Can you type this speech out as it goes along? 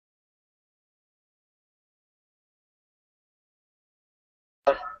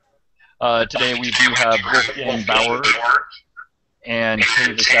Today we do have Wolfgang Baur and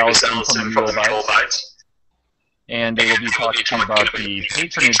Taisen Allison from the Mule Bites, and they will be talking about the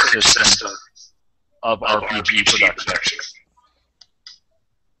patronage system of RPG production.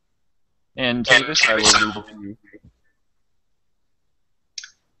 And Tavis, I will leave it to you.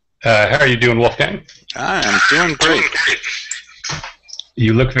 How are you doing, Wolfgang? I'm doing great.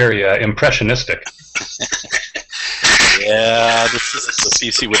 You look very impressionistic. Yeah, this is a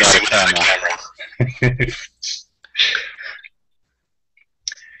PC without a camera.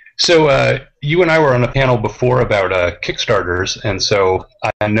 So you and I were on a panel before about Kickstarters, and so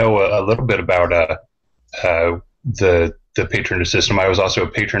I know a little bit about the patronage system. I was also a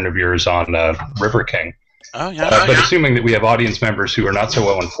patron of yours on River King. Oh, yeah. But assuming that we have audience members who are not so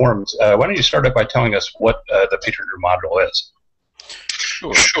well informed, why don't you start out by telling us what the patronage model is?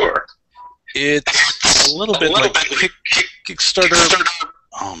 Sure. It's a little bit like Kickstarter.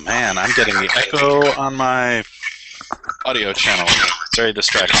 Oh man, I'm getting the echo on my audio channel. It's very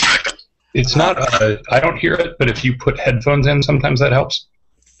distracting. It's not. I don't hear it, but if you put headphones in, sometimes that helps.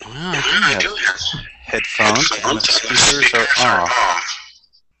 Well, I do have headphones and the speakers are off.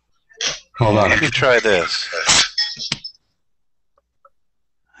 Hold on. Let me try this.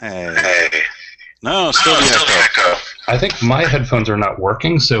 Hey. No, still the echo. I think my headphones are not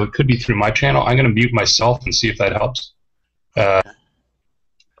working, so it could be through my channel. I'm going to mute myself and see if that helps. So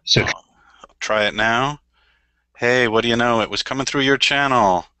I'll try it now. Hey, what do you know? It was coming through your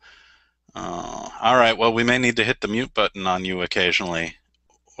channel. All right, well, we may need to hit the mute button on you occasionally,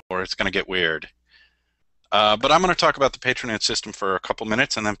 or it's going to get weird. But I'm going to talk about the patronage system for a couple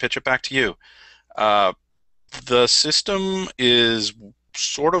minutes and then pitch it back to you. The system is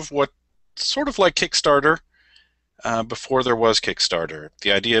sort of like Kickstarter before there was Kickstarter.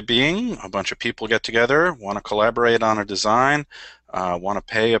 The idea being a bunch of people get together, want to collaborate on a design, want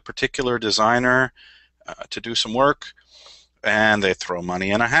to pay a particular designer to do some work, and they throw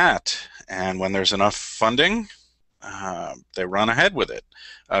money in a hat. And when there's enough funding, they run ahead with it.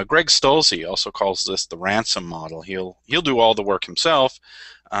 Greg Stolze also calls this the ransom model. He'll do all the work himself,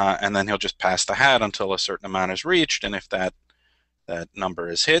 and then he'll just pass the hat until a certain amount is reached. And if that number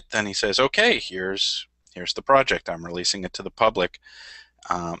is hit, then he says, "Okay, here's the project. I'm releasing it to the public."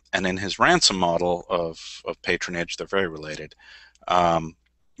 And in his ransom model of patronage, they're very related.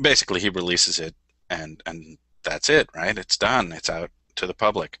 Basically, he releases it, and that's it, right? It's done. It's out to the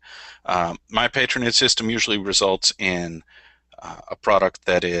public. My patronage system usually results in a product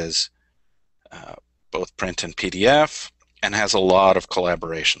that is both print and PDF and has a lot of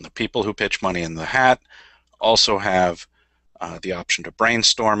collaboration. The people who pitch money in the hat also have the option to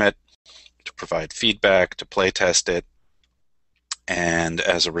brainstorm it, to provide feedback, to play test it, and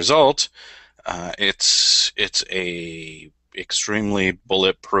as a result, it's a extremely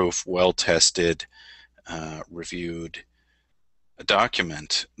bulletproof, well-tested, reviewed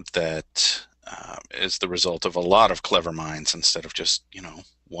document that is the result of a lot of clever minds instead of just,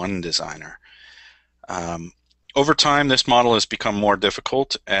 one designer. Over time, this model has become more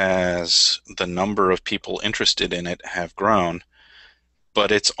difficult as the number of people interested in it have grown,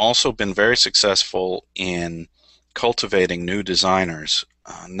 but it's also been very successful in cultivating new designers.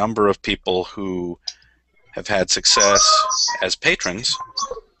 A number of people who have had success as patrons,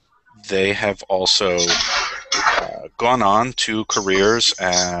 they have also gone on to careers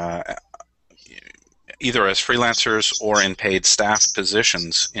either as freelancers or in paid staff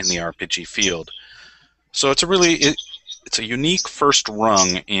positions in the RPG field. So it's a unique first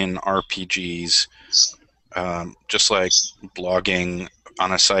rung in RPGs, just like blogging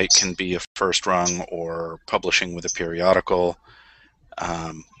on a site can be a first rung, or publishing with a periodical.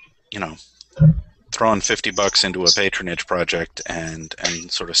 Throwing $50 into a patronage project and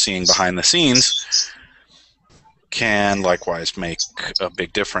sort of seeing behind the scenes can likewise make a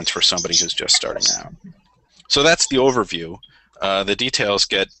big difference for somebody who's just starting out. So that's the overview. The details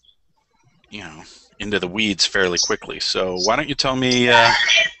get, into the weeds fairly quickly. So why don't you tell me?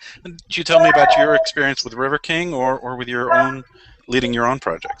 About your experience with River King, or with leading your own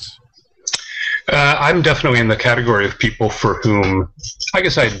projects? I'm definitely in the category of people for whom, I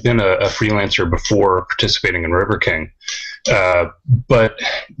guess I'd been a freelancer before participating in River King. But,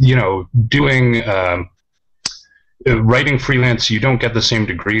 doing writing freelance, you don't get the same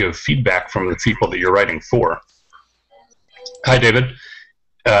degree of feedback from the people that you're writing for. Hi, David.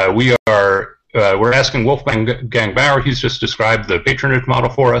 We're asking Wolfgang Baur. He's just described the patronage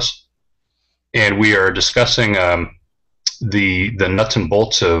model for us, and we are discussing the nuts and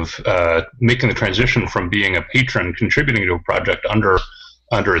bolts of making the transition from being a patron, contributing to a project under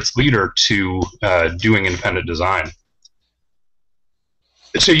its leader, to doing independent design.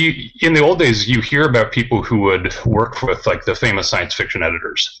 So in the old days, you hear about people who would work with like the famous science fiction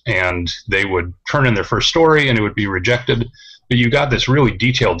editors, and they would turn in their first story, and it would be rejected. But you got this really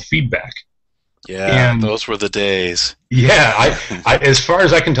detailed feedback. Yeah, And those were the days. yeah, as far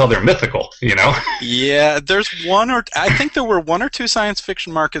as I can tell, they're mythical. Yeah, I think there were one or two science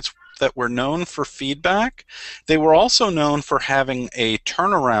fiction markets that were known for feedback. They were also known for having a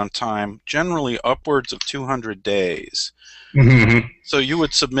turnaround time, generally upwards of 200 days. Mm-hmm. So you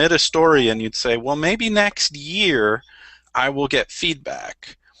would submit a story and you'd say, well, maybe next year I will get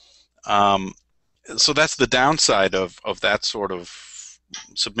feedback. So that's the downside of that sort of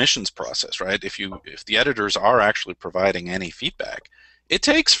submissions process, right? If the editors are actually providing any feedback, it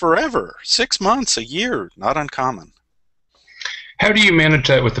takes forever, 6 months, a year, not uncommon. How do you manage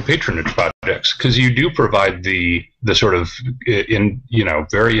that with the patronage projects? Because you do provide the sort of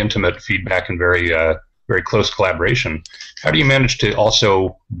very intimate feedback and very very close collaboration. How do you manage to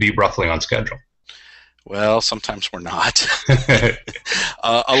also be roughly on schedule? Well, sometimes we're not.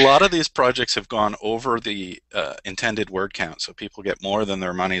 A lot of these projects have gone over the intended word count, so people get more than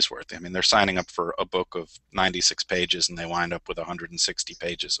their money's worth. I mean, they're signing up for a book of 96 pages, and they wind up with 160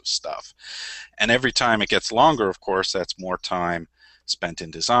 pages of stuff. And every time it gets longer, of course, that's more time spent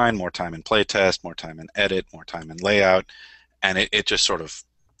in design, more time in playtest, more time in edit, more time in layout, and it just sort of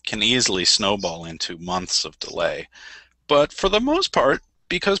can easily snowball into months of delay. But for the most part,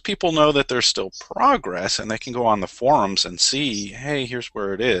 because people know that there's still progress and they can go on the forums and see, hey, here's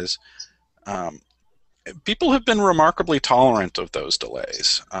where it is, people have been remarkably tolerant of those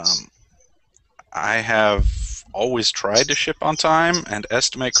delays. I have always tried to ship on time and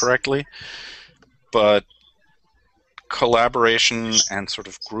estimate correctly, but collaboration and sort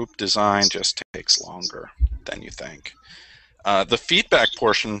of group design just takes longer than you think. The feedback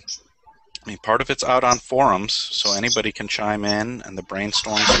portion, I mean, part of it's out on forums, so anybody can chime in, and the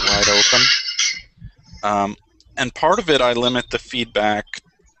brainstorms are wide open. And part of it, I limit the feedback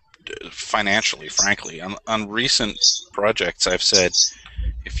financially, frankly. On recent projects, I've said,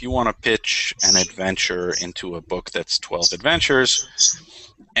 if you want to pitch an adventure into a book that's 12 adventures,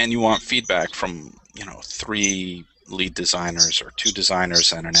 and you want feedback from 3 lead designers or 2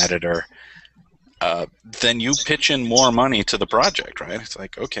 designers and an editor, then you pitch in more money to the project, right? It's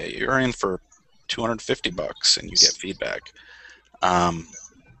like, okay, you're in for $250 and you get feedback,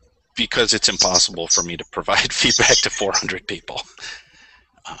 because it's impossible for me to provide feedback to 400 people.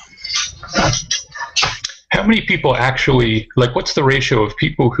 How many people actually, like, what's the ratio of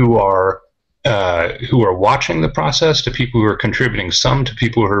people who are watching the process to people who are contributing some to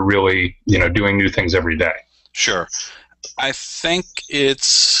people who are really doing new things every day? Sure. I think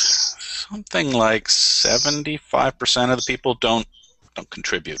it's something like 75% of the people don't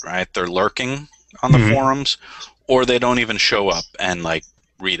contribute, right? They're lurking on the forums, or they don't even show up and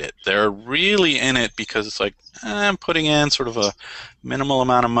read it. They're really in it because it's like, I'm putting in sort of a minimal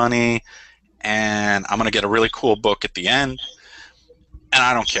amount of money, and I'm going to get a really cool book at the end, and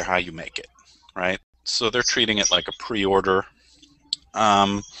I don't care how you make it, right? So they're treating it like a pre-order.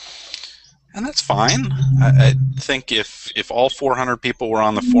 And that's fine. I think if all 400 people were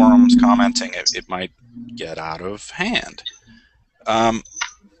on the forums commenting, it might get out of hand.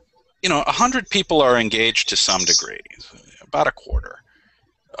 100 people are engaged to some degree, about a quarter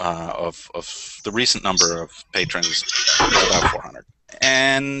of the recent number of patrons is about 400.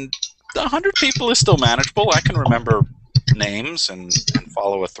 And 100 people is still manageable. I can remember names and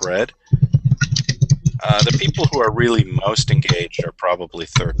follow a thread. The people who are really most engaged are probably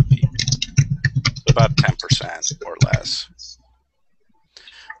 30 people. About 10% or less.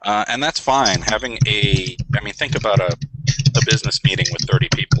 And that's fine. Having think about a business meeting with 30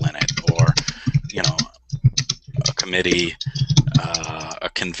 people in it, or, a committee, a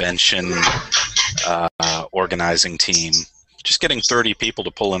convention, organizing team. Just getting 30 people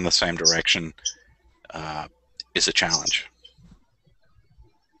to pull in the same direction is a challenge.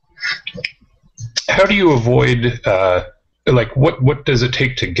 How do you avoid what does it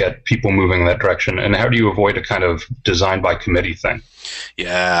take to get people moving in that direction, and how do you avoid a kind of design by committee thing?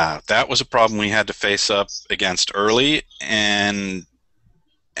 Yeah, that was a problem we had to face up against early, and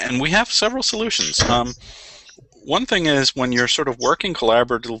we have several solutions. One thing is, when you're sort of working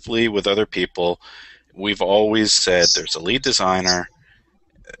collaboratively with other people, we've always said there's a lead designer,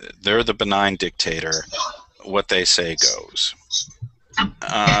 they're the benign dictator, what they say goes.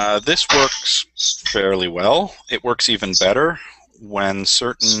 This works fairly well. It works even better when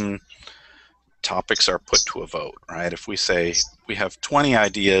certain topics are put to a vote, right? If we say we have 20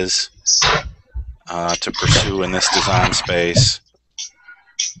 ideas to pursue in this design space,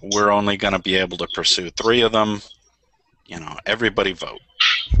 we're only going to be able to pursue 3 of them, everybody vote.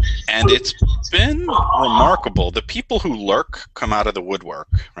 And it's been remarkable. The people who lurk come out of the woodwork,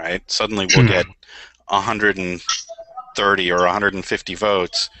 right? Suddenly we'll get 130 or 150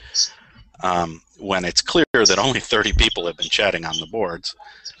 votes when it's clear that only 30 people have been chatting on the boards.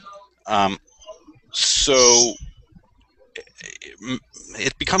 So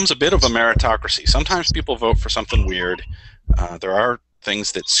it becomes a bit of a meritocracy. Sometimes people vote for something weird. There are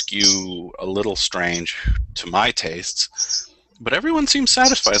things that skew a little strange to my tastes, but everyone seems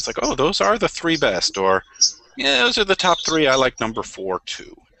satisfied. It's like, oh, those are the 3 best, or yeah, those are the top 3. I like number 4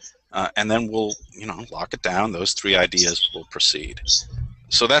 too. And then we'll, lock it down. Those 3 ideas will proceed.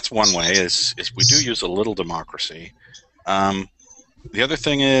 So that's one way, is we do use a little democracy. The other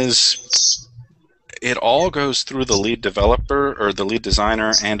thing is, it all goes through the lead developer, or the lead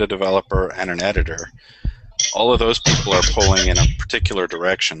designer, and a developer and an editor. All of those people are pulling in a particular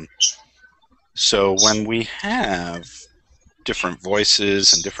direction. So when we have different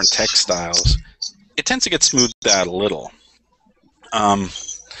voices and different text styles, it tends to get smoothed out a little.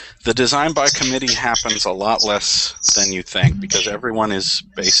 The design by committee happens a lot less than you think, because everyone is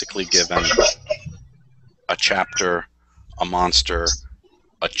basically given a chapter, a monster,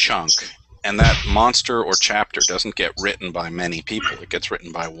 a chunk, and that monster or chapter doesn't get written by many people. It gets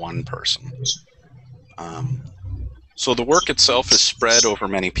written by one person. So the work itself is spread over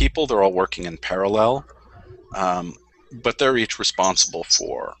many people. They're all working in parallel, but they're each responsible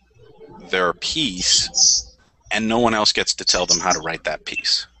for their piece, and no one else gets to tell them how to write that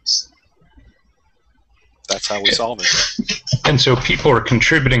piece. That's how we solve it. And so people are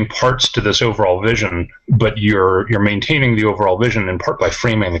contributing parts to this overall vision, but you're maintaining the overall vision in part by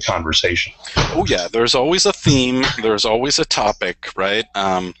framing the conversation. Oh yeah, there's always a theme. There's always a topic, right?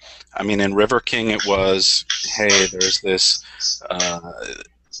 I mean, in River King it was, hey, there's this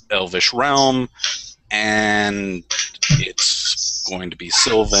elvish realm, and it's going to be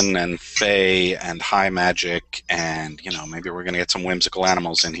Sylvan and Fey and high magic, and maybe we're going to get some whimsical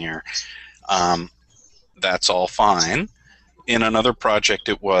animals in here. That's all fine. In another project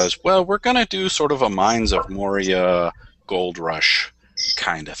it was, well, we're going to do sort of a Mines of Moria Gold Rush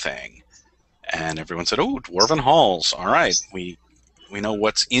kind of thing. And everyone said, oh, Dwarven Halls. All right, we know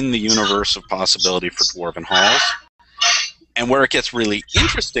what's in the universe of possibility for Dwarven Halls. And where it gets really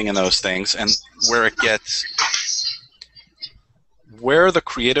interesting in those things, and where the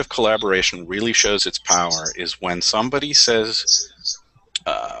creative collaboration really shows its power, is when somebody says,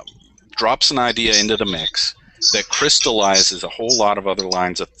 drops an idea into the mix that crystallizes a whole lot of other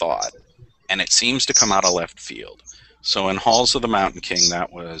lines of thought, and it seems to come out of left field. So in Halls of the Mountain King,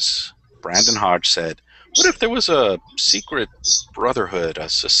 that was Brandon Hodge said, what if there was a secret brotherhood, a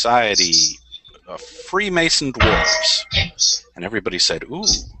society, a Freemason dwarves? And everybody said, ooh,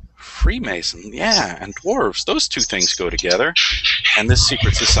 Freemason, yeah, and dwarves, those two things go together. And this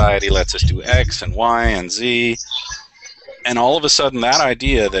secret society lets us do X and Y and Z. And all of a sudden that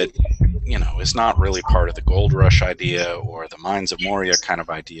idea that, is not really part of the Gold Rush idea or the Mines of Moria kind of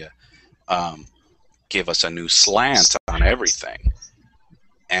idea, gave us a new slant on everything.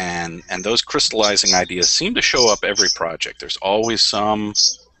 And those crystallizing ideas seem to show up every project. There's always some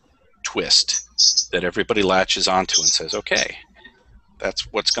twist that everybody latches onto and says, okay,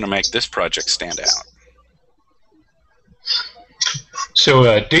 that's what's going to make this project stand out.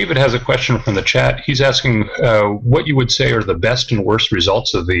 So David has a question from the chat. He's asking what you would say are the best and worst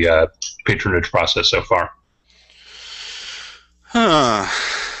results of the patronage process so far.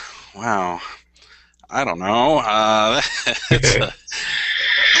 Wow. I don't know.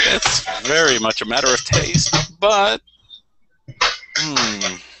 It's very much a matter of taste, but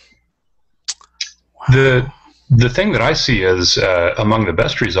wow. The thing that I see as among the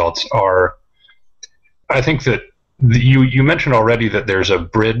best results are, I think that you mentioned already that there's a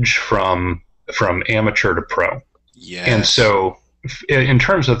bridge from amateur to pro. Yes. And so in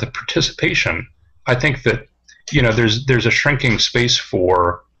terms of the participation, I think that there's a shrinking space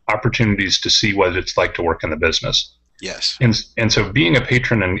for opportunities to see what it's like to work in the business. Yes. And so being a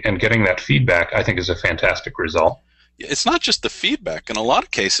patron and getting that feedback, I think, is a fantastic result. It's not just the feedback. In a lot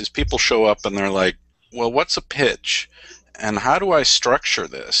of cases, people show up and they're like, well, what's a pitch? And how do I structure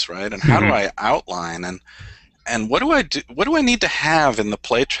this, right? And how do I outline? And what do I do? What do I need to have in the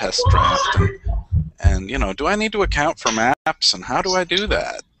playtest draft? And do I need to account for maps? And how do I do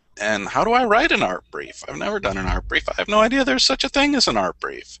that? And how do I write an art brief? I've never done an art brief. I have no idea there's such a thing as an art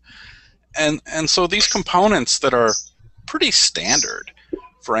brief. And so these components that are pretty standard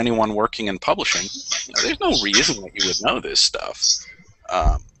for anyone working in publishing, there's no reason that you would know this stuff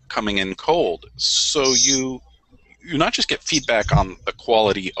coming in cold. So you not just get feedback on the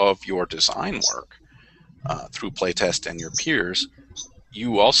quality of your design work through playtest and your peers,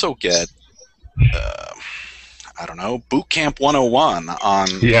 you also get, I don't know, Boot Camp 101 on,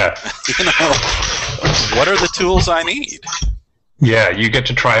 Yeah. you know, what are the tools I need? Yeah, you get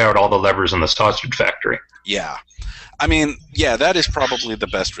to try out all the levers in the sausage factory. Yeah. I mean, yeah, that is probably the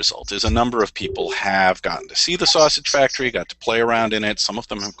best result, is a number of people have gotten to see the sausage factory, got to play around in it. Some of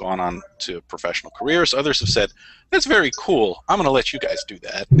them have gone on to professional careers. Others have said, that's very cool. I'm going to let you guys do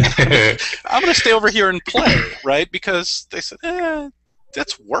that. I'm going to stay over here and play, right? Because they said,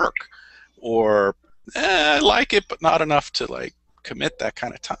 that's work. Or, I like it, but not enough to, like, commit that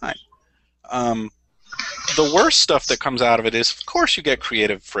kind of time. The worst stuff that comes out of it is, of course, you get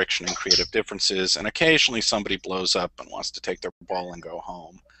creative friction and creative differences, and occasionally somebody blows up and wants to take their ball and go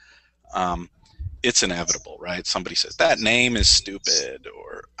home. It's inevitable, right? Somebody says, that name is stupid,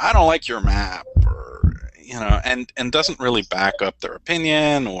 or I don't like your map, or, you know, and doesn't really back up their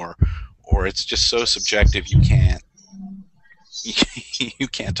opinion, or it's just so subjective you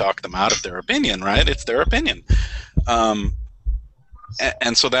can't talk them out of their opinion, right? It's their opinion.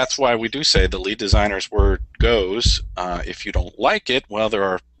 And so that's why we do say the lead designer's word goes. If you don't like it, well, there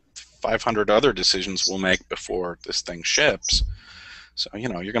are 500 other decisions we'll make before this thing ships. So, you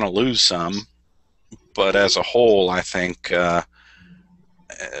know, you're going to lose some. But as a whole, I think the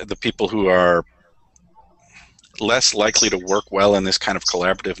people who are less likely to work well in this kind of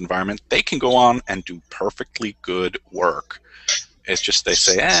collaborative environment, they can go on and do perfectly good work. It's just they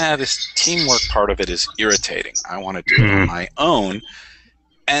say, this teamwork part of it is irritating. I want to do it on my own.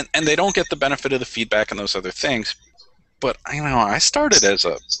 And they don't get the benefit of the feedback and those other things. But, you know, I started as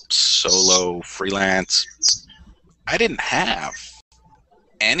a solo freelance. I didn't have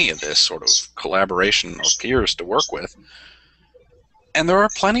any of this sort of collaboration or peers to work with. And there are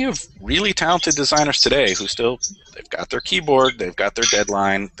plenty of really talented designers today who still, they've got their keyboard, they've got their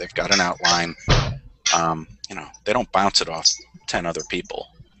deadline, they've got an outline. You know, they don't bounce it off 10 other people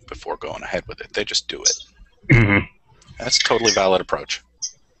before going ahead with it. They just do it. Mm-hmm. That's a totally valid approach.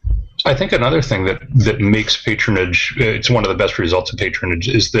 I think another thing that makes Patronage, it's one of the best results of Patronage,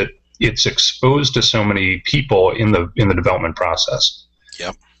 is that it's exposed to so many people in the development process.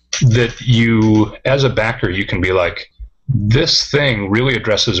 Yep. That you, as a backer, you can be like, this thing really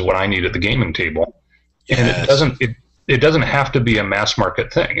addresses what I need at the gaming table. Yes. And it doesn't have to be a mass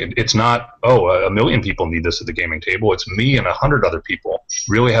market thing. It's not, a million people need this at the gaming table. It's me and 100 other people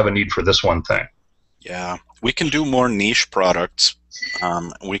really have a need for this one thing. Yeah. We can do more niche products.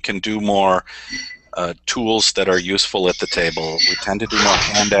 We can do more tools that are useful at the table. We tend to do more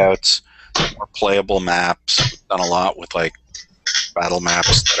handouts, more playable maps. We've done a lot with, like, battle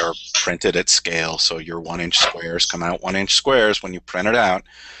maps that are printed at scale, so your 1-inch squares come out 1-inch squares when you print it out.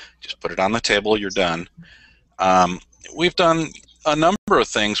 Just put it on the table, you're done. We've done a number of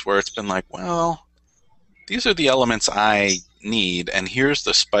things where it's been like, well, these are the elements I need, and here's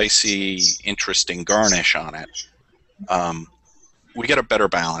the spicy, interesting garnish on it. We get a better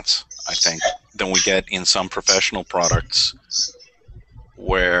balance, I think, than we get in some professional products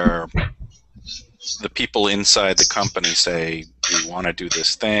where the people inside the company say, we want to do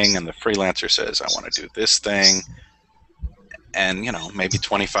this thing, and the freelancer says, I want to do this thing. And, you know, maybe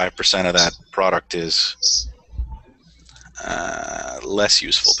 25% of that product is less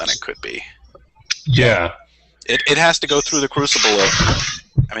useful than it could be. Yeah. It has to go through the crucible of,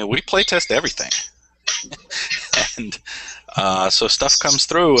 I mean, we play test everything. And so stuff comes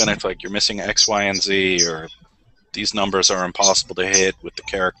through, and it's like you're missing X, Y, and Z, or these numbers are impossible to hit with the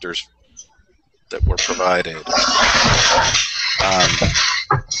characters that were provided.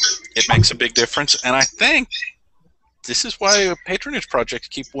 It makes a big difference, and I think this is why patronage projects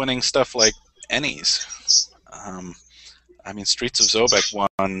keep winning stuff like Ennies. I mean, Streets of Zobek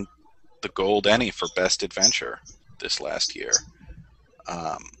won the Gold Ennie for Best Adventure this last year.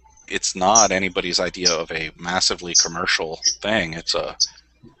 It's not anybody's idea of a massively commercial thing. It's a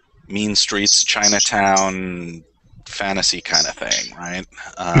mean streets, Chinatown fantasy kind of thing, right?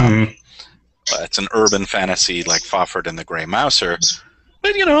 It's an urban fantasy like Fafhrd and the Grey Mouser.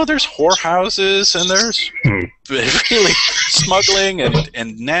 But, you know, there's whorehouses and there's really smuggling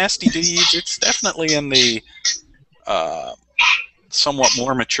and nasty deeds. It's definitely in the somewhat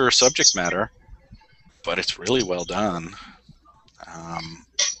more mature subject matter, but it's really well done.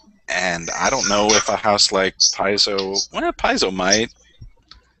 And I don't know if a house like Paizo might.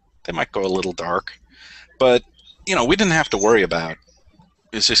 They might go a little dark. But, you know, we didn't have to worry about,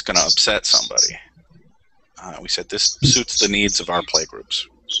 is this going to upset somebody? We said this suits the needs of our playgroups.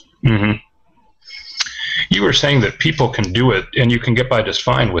 Mm-hmm. You were saying that people can do it, and you can get by just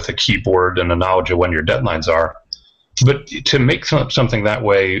fine with a keyboard and a knowledge of when your deadlines are. But to make something that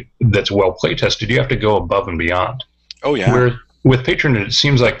way that's well play tested, you have to go above and beyond. Oh, yeah. with Patronage, it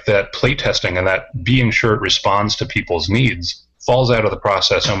seems like that playtesting and that being sure it responds to people's needs falls out of the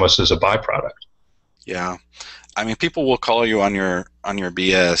process almost as a byproduct. Yeah. I mean, people will call you on your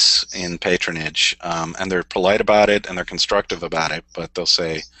BS in Patronage, and they're polite about it and they're constructive about it, but they'll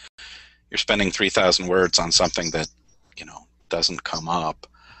say you're spending 3,000 words on something that, you know, doesn't come up,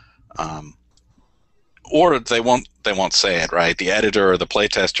 or they won't say it, right? The editor or the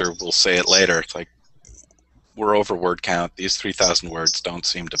playtester will say it later. It's like, we're over word count. These 3,000 words don't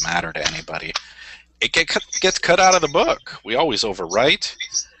seem to matter to anybody. It gets cut out of the book. We always overwrite.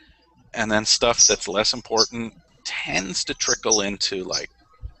 And then stuff that's less important tends to trickle into like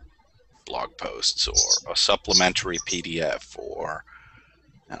blog posts or a supplementary PDF or,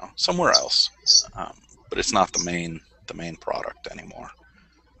 you know, somewhere else. But it's not the main product anymore.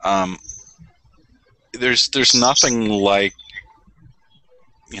 There's nothing like,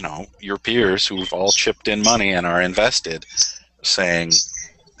 you know, your peers who've all chipped in money and are invested saying,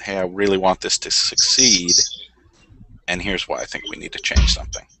 hey, I really want this to succeed, and here's why I think we need to change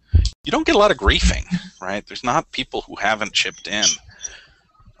something. You don't get a lot of griefing, right? There's not people who haven't chipped in,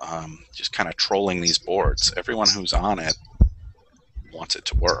 just kind of trolling these boards. Everyone who's on it wants it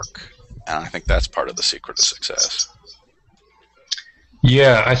to work, and I think that's part of the secret of success.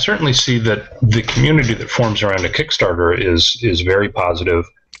 Yeah, I certainly see that the community that forms around a Kickstarter is very positive,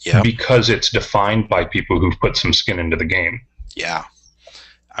 because it's defined by people who've put some skin into the game. Yeah.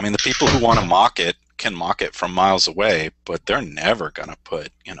 I mean, the people who want to mock it can mock it from miles away, but they're never going to put,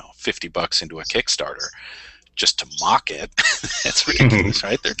 you know, $50 into a Kickstarter just to mock it. That's ridiculous,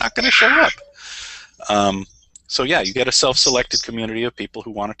 right? They're not going to show up. So yeah, you get a self-selected community of people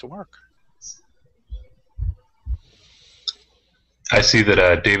who want it to work. I see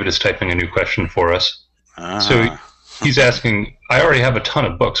that David is typing a new question for us. So he's asking, I already have a ton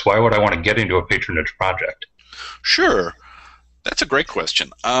of books. Why would I want to get into a Patronage project? Sure. That's a great question.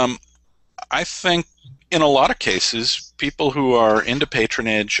 I think in a lot of cases, people who are into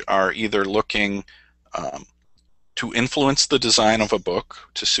Patronage are either looking to influence the design of a book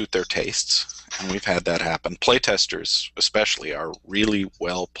to suit their tastes, and we've had that happen. Playtesters especially are really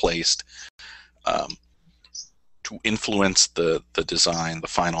well placed to influence the design, the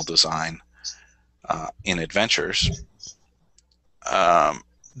final design in adventures.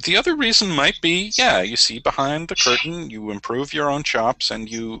 The other reason might be, yeah, you see behind the curtain, you improve your own chops,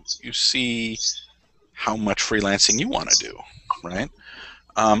 and you see how much freelancing you want to do, right?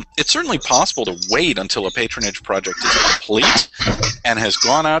 It's certainly possible to wait until a Patronage project is complete and has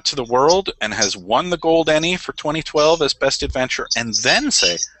gone out to the world and has won the Gold Emmy for 2012 as Best Adventure, and then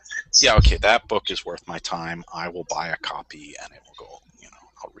say, yeah, okay, that book is worth my time. I will buy a copy and it will go, you know,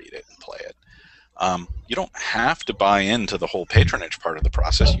 I'll read it and play it. You don't have to buy into the whole Patronage part of the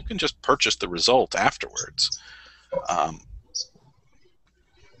process. You can just purchase the result afterwards.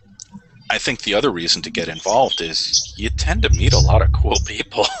 I think the other reason to get involved is you tend to meet a lot of cool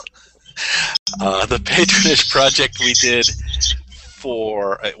people. The Patronage project we did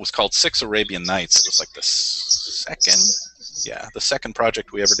it was called 6 Arabian Nights. It was like the second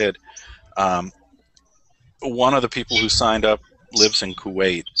project we ever did. One of the people who signed up lives in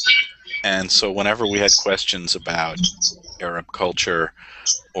Kuwait. And so whenever we had questions about Arab culture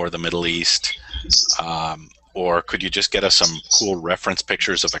or the Middle East, or could you just get us some cool reference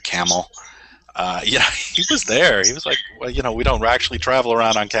pictures of a camel? Yeah, he was there. He was like, well, you know, we don't actually travel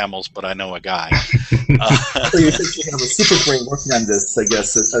around on camels, but I know a guy. So you essentially have a super brain working on this, I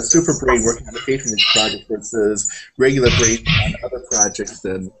guess, a super brain working on the Patronage project versus regular brain on other projects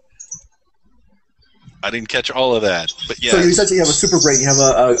then. I didn't catch all of that, but yeah. So you essentially have a super brain. You have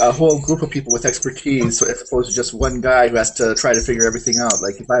a whole group of people with expertise, so as opposed to just one guy who has to try to figure everything out.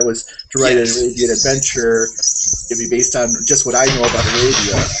 Like if I was to write an Arabian adventure, it'd be based on just what I know about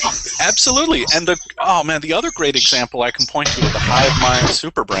Arabia. Absolutely, and the other great example I can point to with the hive mind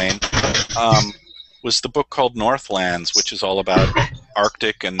super brain was the book called Northlands, which is all about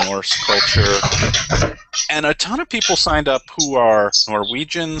Arctic and Norse culture. And a ton of people signed up who are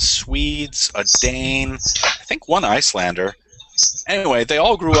Norwegians, Swedes, a Dane, I think one Icelander. Anyway, they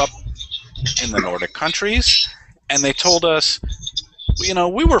all grew up in the Nordic countries, and they told us, you know,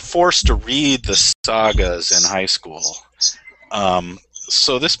 we were forced to read the sagas in high school.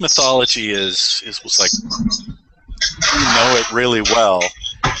 So this mythology was like, we know it really well.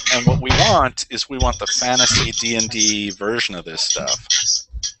 And what we want the fantasy D&D version of this stuff.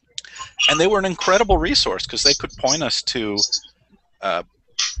 And they were an incredible resource because they could point us to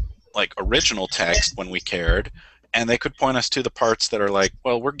like original text when we cared, and they could point us to the parts that are like,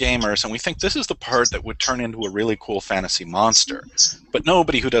 well, we're gamers and we think this is the part that would turn into a really cool fantasy monster. But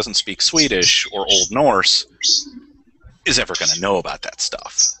nobody who doesn't speak Swedish or Old Norse is ever going to know about that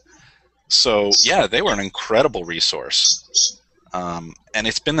stuff. So yeah, they were an incredible resource. And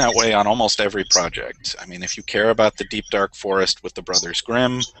it's been that way on almost every project. I mean, if you care about the deep dark forest with the Brothers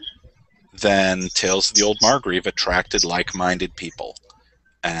Grimm, then Tales of the Old Margrave attracted like-minded people.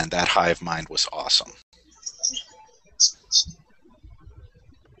 And that hive mind was awesome.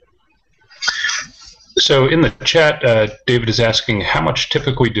 So in the chat, David is asking, how much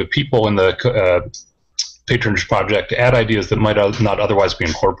typically do people in the Patronage project add ideas that might not otherwise be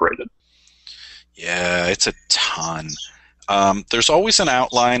incorporated? Yeah, it's a ton. There's always an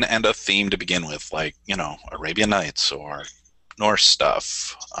outline and a theme to begin with, like, you know, Arabian Nights or Norse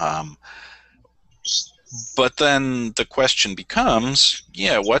stuff. But then the question becomes,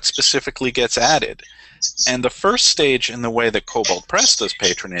 yeah, what specifically gets added? And the first stage in the way that Cobalt Press does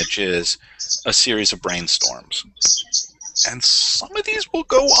Patronage is a series of brainstorms. And some of these will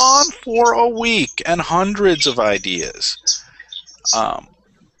go on for a week and hundreds of ideas.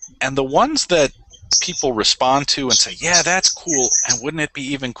 And the ones that people respond to and say, yeah, that's cool, and wouldn't it be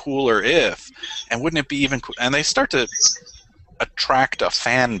even cooler if, and wouldn't it be even cool, and they start to attract a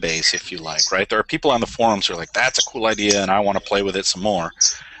fan base, if you like, right? There are people on the forums who are like, that's a cool idea and I want to play with it some more.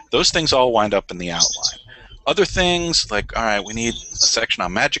 Those things all wind up in the outline. Other things, like, all right, we need a section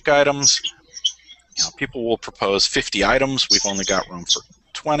on magic items. You know, people will propose 50 items. We've only got room for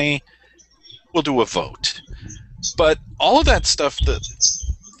 20. We'll do a vote. But all of that stuff, the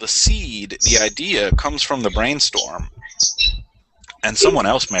seed, the idea, comes from the brainstorm. And someone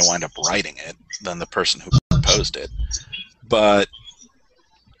else may wind up writing it than the person who proposed it. But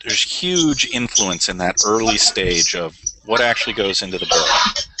there's huge influence in that early stage of what actually goes into the book.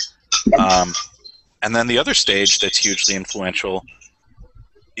 And then the other stage that's hugely influential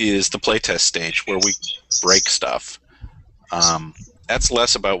is the playtest stage, where we break stuff. That's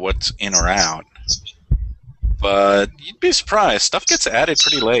less about what's in or out. But you'd be surprised. Stuff gets added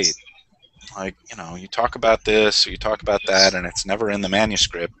pretty late. Like, you know, you talk about this or you talk about that and it's never in the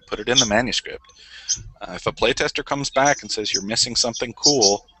manuscript. Put it in the manuscript. If a playtester comes back and says you're missing something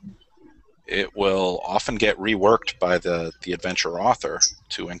cool, it will often get reworked by the adventure author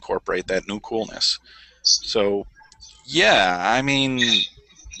to incorporate that new coolness. So, yeah, I mean,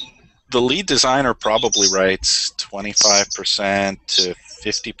 the lead designer probably writes 25% to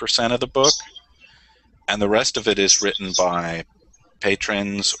 50% of the book, and the rest of it is written by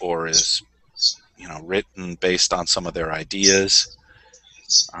patrons or is, you know, written based on some of their ideas.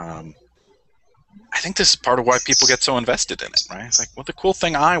 I think this is part of why people get so invested in it, right? It's like, well, the cool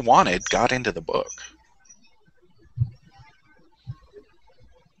thing I wanted got into the book.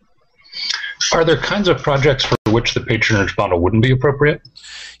 Are there kinds of projects for which the patronage model wouldn't be appropriate?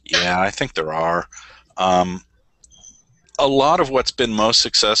 Yeah, I think there are. A lot of what's been most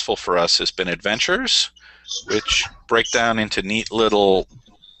successful for us has been adventures, which break down into neat little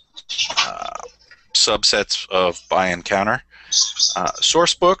subsets of buy and counter.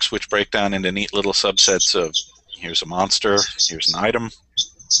 Source books, which break down into neat little subsets of here's a monster, here's an item,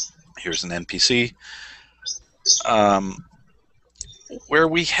 here's an NPC. Where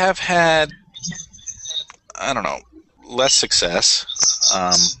we have had, I don't know, less success.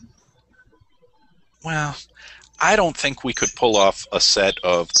 Well, I don't think we could pull off a set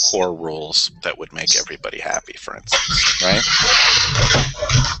of core rules that would make everybody happy, for instance, right?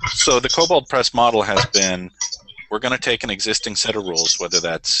 So the Cobalt Press model has been, we're going to take an existing set of rules, whether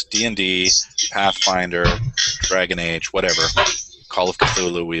that's D&D, Pathfinder, Dragon Age, whatever, Call of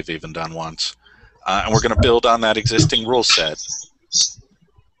Cthulhu we've even done once, and we're going to build on that existing rule set.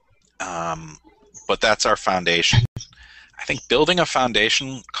 But that's our foundation. I think building a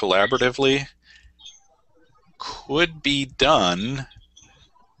foundation collaboratively could be done,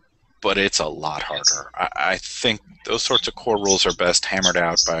 but it's a lot harder. I think those sorts of core rules are best hammered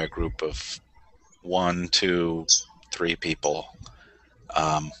out by a group of 1, 2, 3 people.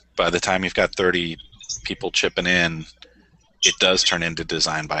 By the time you've got 30 people chipping in, it does turn into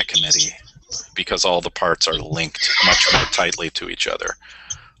design by committee because all the parts are linked much more tightly to each other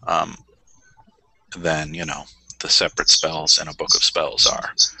than, you know, the separate spells in a book of spells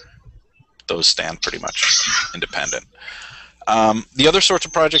are. Those stand pretty much independent. The other sorts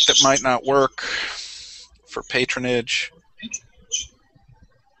of project that might not work for patronage,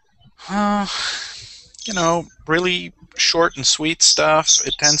 you know, really short and sweet stuff.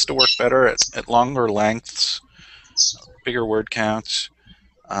 It tends to work better at longer lengths, bigger word counts.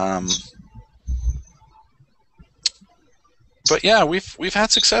 But yeah, we've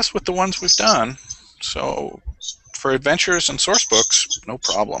had success with the ones we've done. So for adventures and source books, no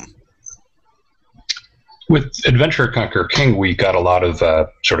problem. With Adventure Conquer King, we got a lot of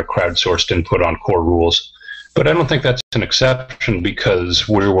sort of crowdsourced input on core rules. But I don't think that's an exception because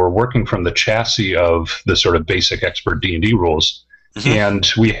we were working from the chassis of the sort of basic expert D&D rules. And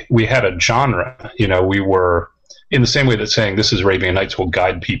we had a genre. We were, in the same way that saying this is Arabian Nights will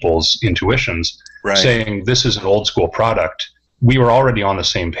guide people's intuitions, saying this is an old school product, we were already on the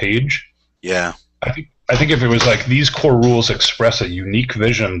same page. Yeah. I think if it was like these core rules express a unique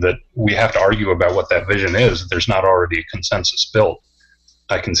vision that we have to argue about what that vision is, there's not already a consensus built,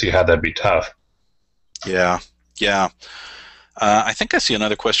 I can see how that'd be tough. Yeah. I think I see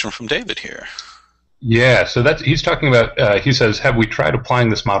another question from David here. Yeah, so he's talking about, he says, have we tried applying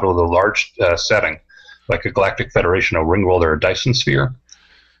this model to a large setting, like a Galactic Federation, a Ringworld, or a Dyson Sphere?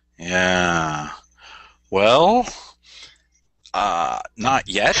 Yeah. Well, not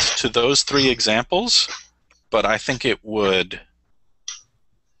yet to those three examples, but I think it might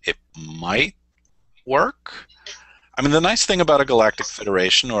work. I mean, the nice thing about a Galactic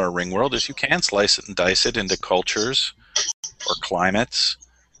Federation or a Ringworld is you can slice it and dice it into cultures or climates.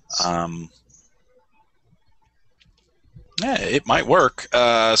 Yeah, it might work.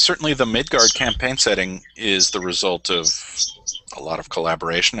 Certainly the Midgard campaign setting is the result of a lot of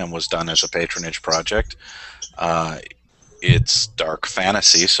collaboration and was done as a Patronage project. It's dark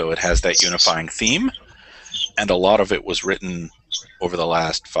fantasy, so it has that unifying theme, and a lot of it was written over the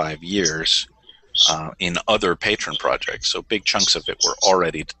last 5 years in other patron projects, so big chunks of it were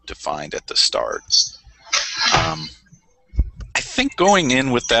already defined at the start. I think going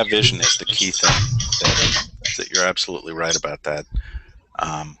in with that vision is the key thing. That you're absolutely right about that.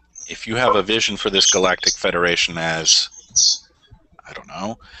 If you have a vision for this Galactic Federation as, I don't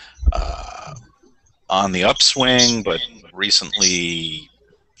know, on the upswing, but recently,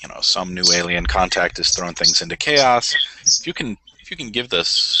 some new alien contact has thrown things into chaos. If you can give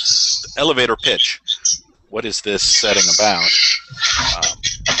this elevator pitch, what is this setting about?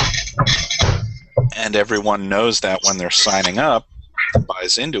 And everyone knows that when they're signing up,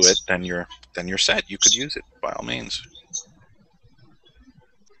 buys into it, then you're set. You could use it by all means.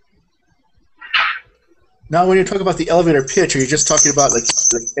 Now, when you talk about the elevator pitch, are you just talking about like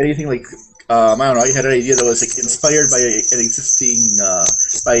anything like I don't know? You had an idea that was like inspired by an existing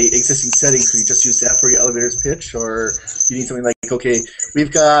setting, so you just use that for your elevator's pitch, or you need something like, okay,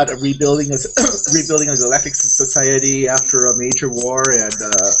 we've got a rebuilding a galactic society after a major war, and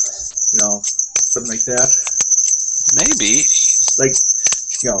something like that. Maybe.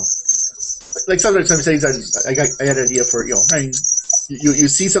 Like sometimes I'm saying I had an idea for you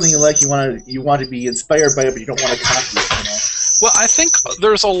see something you like, you want to be inspired by it, but you don't want to copy it. Well, I think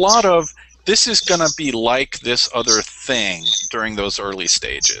there's a lot of this is going to be like this other thing during those early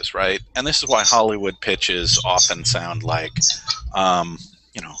stages, right? And this is why Hollywood pitches often sound like,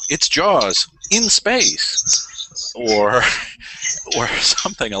 it's Jaws in space, or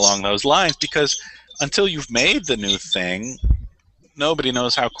something along those lines, because until you've made the new thing, nobody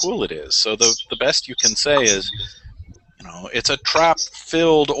knows how cool it is. So the best you can say is, it's a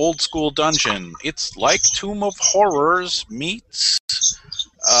trap-filled old-school dungeon. It's like Tomb of Horrors meets,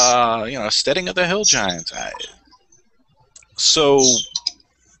 Steading of the Hill Giants. So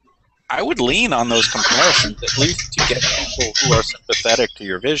I would lean on those comparisons, at least to get people who are sympathetic to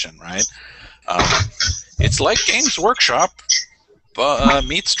your vision, right? It's like Games Workshop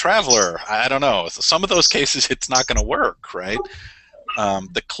meets Traveler. I don't know. Some of those cases, it's not going to work, right?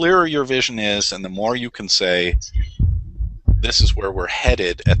 The clearer your vision is, and the more you can say, this is where we're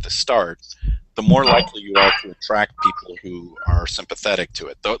headed at the start, the more likely you are to attract people who are sympathetic to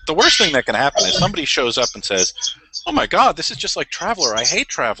it. The worst thing that can happen is somebody shows up and says, oh my god, this is just like Traveler. I hate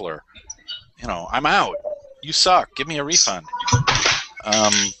Traveler. I'm out. You suck. Give me a refund.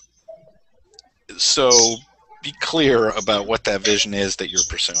 So be clear about what that vision is that you're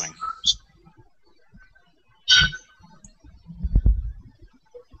pursuing.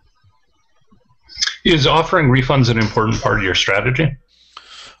 Is offering refunds an important part of your strategy?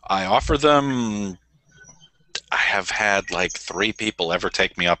 I offer them. I have had like 3 people ever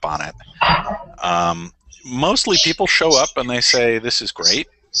take me up on it. Mostly people show up and they say this is great,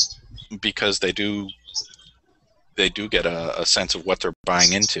 because they do get a sense of what they're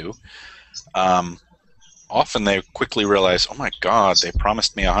buying into. Often they quickly realize, oh my god, they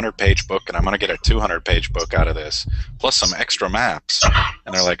promised me a 100-page book and I'm going to get a 200-page book out of this, plus some extra maps.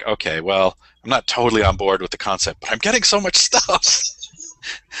 And they're like, okay, well, I'm not totally on board with the concept, but I'm getting so much stuff.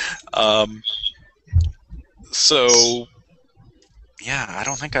 So, yeah, I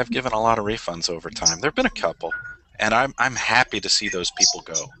don't think I've given a lot of refunds over time. There have been a couple, and I'm happy to see those people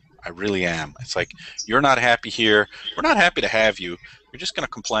go. I really am. It's like, you're not happy here. We're not happy to have you. You're just going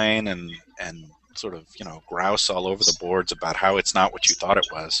to complain and sort of, grouse all over the boards about how it's not what you thought it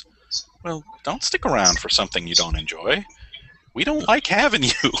was. Well, don't stick around for something you don't enjoy. We don't like having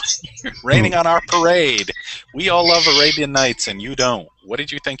you. You're raining on our parade. We all love Arabian Nights, and you don't. What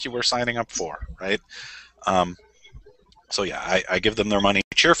did you think you were signing up for, right? So yeah, I give them their money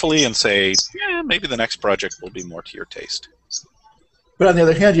cheerfully and say, yeah, maybe the next project will be more to your taste. But on the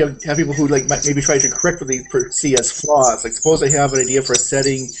other hand, you have people who like might maybe try to correct what they see as flaws. Like suppose they have an idea for a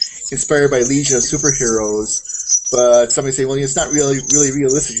setting inspired by Legion of Superheroes, but somebody say, well, it's not really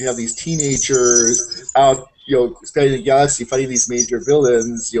realistic. You have these teenagers out, spreading the galaxy fighting these major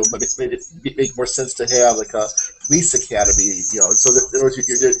villains. But it made it make more sense to have like a police academy. So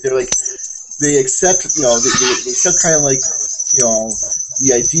they're like they accept, they accept kind of like,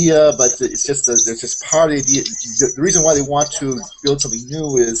 the idea, but it's just there's just part of the idea. The reason why they want to build something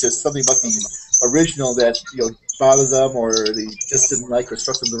new is there's something about the original that bothered them, or they just didn't like or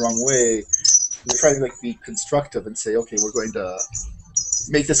struck them the wrong way. They're trying to like be constructive and say, okay, we're going to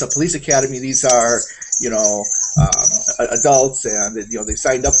make this a police academy. These are adults, and they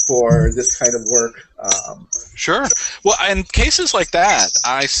signed up for this kind of work. Sure. Well, in cases like that,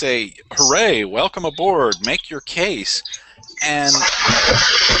 I say, hooray, welcome aboard, make your case. And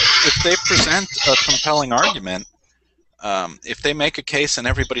if they present a compelling argument, if they make a case and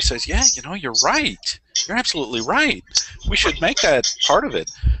everybody says, yeah, you're right, you're absolutely right, we should make that part of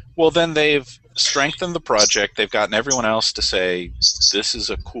it, well, then they've strengthened the project, they've gotten everyone else to say, this is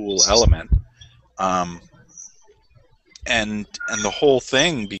a cool element. And the whole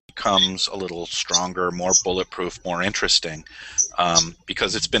thing becomes a little stronger, more bulletproof, more interesting,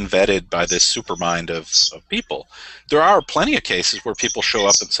 because it's been vetted by this supermind of people. There are plenty of cases where people show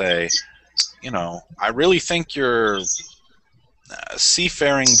up and say, I really think your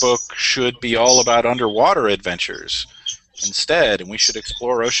seafaring book should be all about underwater adventures instead, and we should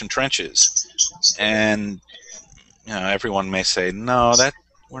explore ocean trenches. And everyone may say, no,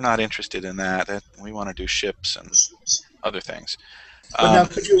 we're not interested in that. We want to do ships and other things. But now,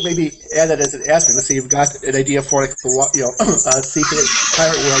 could you maybe add that as an aspect? Let's say you've got an idea for like a seafaring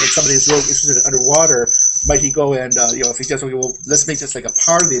pirate world, and somebody is really interested in underwater. Might he go and suggest, okay, well, let's make this like a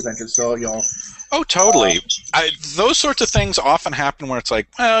part of the adventure? So Oh, totally. Those sorts of things often happen where it's like,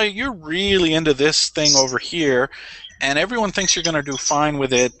 well, you're really into this thing over here, and everyone thinks you're going to do fine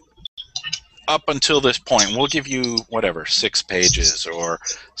with it up until this point. We'll give you, 6 pages or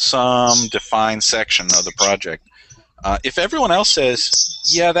some defined section of the project. If everyone else says,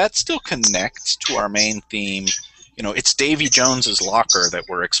 yeah, that still connects to our main theme, it's Davy Jones's locker that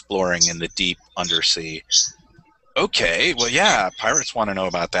we're exploring in the deep undersea. Okay, well, yeah, pirates want to know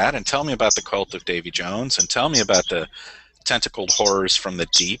about that, and tell me about the cult of Davy Jones, and tell me about the tentacled horrors from the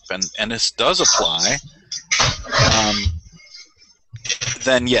deep, and this does apply,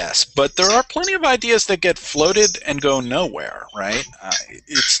 then yes. But there are plenty of ideas that get floated and go nowhere, right?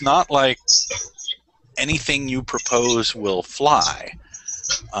 It's not like anything you propose will fly.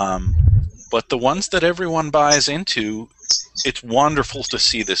 But the ones that everyone buys into, it's wonderful to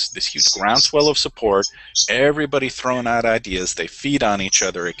see this huge groundswell of support, everybody throwing out ideas, they feed on each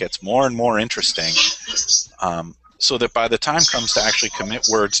other, it gets more and more interesting, so that by the time comes to actually commit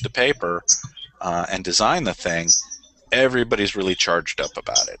words to paper and design the thing, everybody's really charged up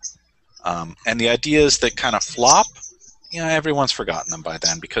about it. And the ideas that kind of flop, everyone's forgotten them by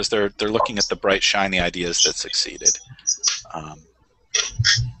then because they're looking at the bright, shiny ideas that succeeded.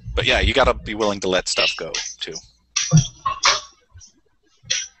 But yeah, you got to be willing to let stuff go too.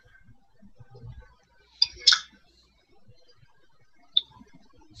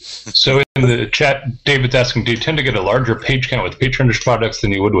 So in the chat, David's asking, do you tend to get a larger page count with patronage products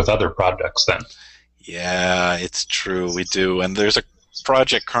than you would with other products then? Yeah, it's true, we do. And there's a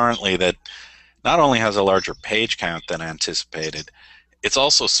project currently that not only has a larger page count than anticipated, it's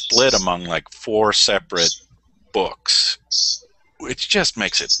also split among like 4 separate books, which just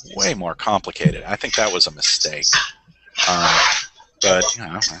makes it way more complicated. I think that was a mistake. But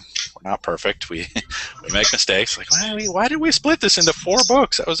we're not perfect. We make mistakes. Like, why did we split this into 4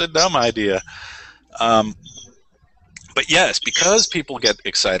 books? That was a dumb idea. But yes, because people get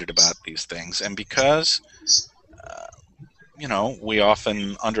excited about these things, and because we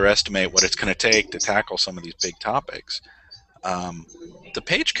often underestimate what it's going to take to tackle some of these big topics, the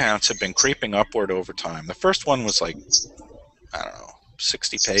page counts have been creeping upward over time. The first one was like,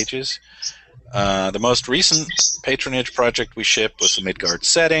 60 pages. The most recent patronage project we shipped was the Midgard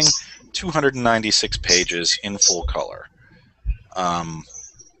setting, 296 pages in full color.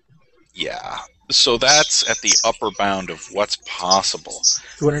 Yeah, so that's at the upper bound of what's possible.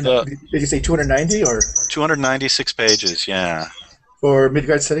 Did you say 290 or? 296 pages, yeah. For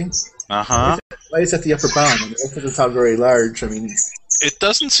Midgard setting? Uh-huh. Why is that the upper bound? That doesn't sound very large. It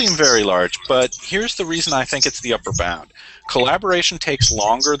doesn't seem very large, but here's the reason I think it's the upper bound. Collaboration takes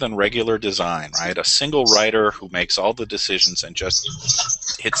longer than regular design, right? A single writer who makes all the decisions and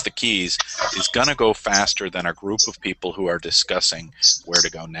just hits the keys is going to go faster than a group of people who are discussing where to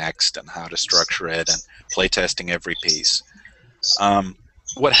go next and how to structure it and playtesting every piece.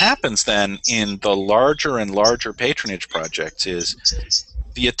 What happens then in the larger and larger patronage projects is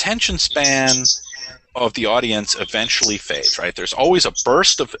the attention span of the audience eventually fades, right? There's always a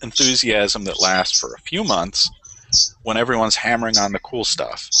burst of enthusiasm that lasts for a few months when everyone's hammering on the cool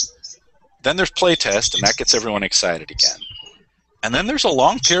stuff. Then there's playtest, and that gets everyone excited again. And then there's a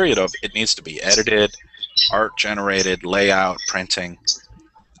long period of it needs to be edited, art generated, layout, printing.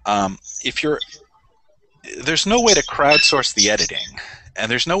 There's no way to crowdsource the editing, and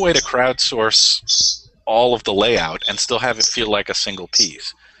there's no way to crowdsource all of the layout and still have it feel like a single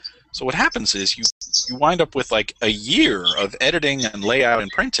piece. So what happens is you wind up with like a year of editing and layout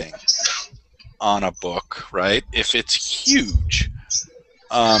and printing on a book, right? If it's huge.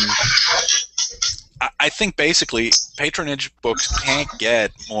 I think basically patronage books can't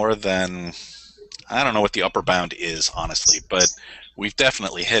get more than, I don't know what the upper bound is, honestly, but we've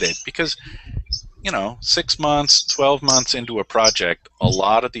definitely hit it because, 6 months, 12 months into a project, a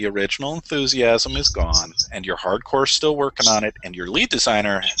lot of the original enthusiasm is gone, and your hardcore's still working on it, and your lead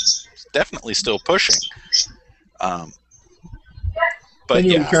designer is definitely still pushing. But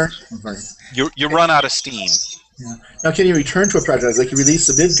yeah, you run out of steam. Yeah. Now, can you return to a project? Like you release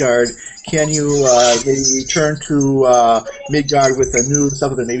the Midgard, can you maybe return to Midgard with a new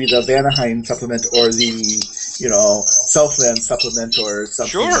supplement, maybe the Vanaheim supplement or the Southland supplement or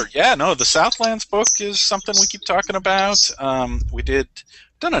something? Sure. Yeah. No, the Southlands book is something we keep talking about.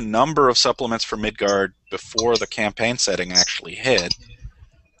 Done a number of supplements for Midgard before the campaign setting actually hit.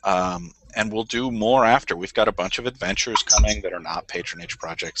 And we'll do more after. We've got a bunch of adventures coming that are not patronage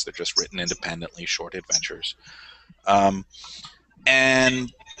projects. They're just written independently, short adventures.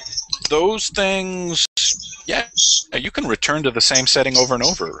 And those things, yeah, you can return to the same setting over and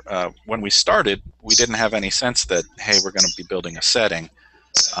over. When we started, we didn't have any sense that, hey, we're going to be building a setting.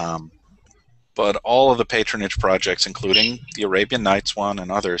 But all of the patronage projects, including the Arabian Nights one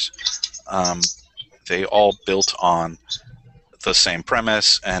and others, they all built on the same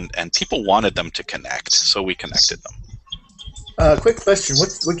premise, and people wanted them to connect, so we connected them. Quick question: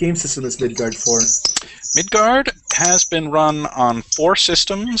 what game system is Midgard for? Midgard has been run on 4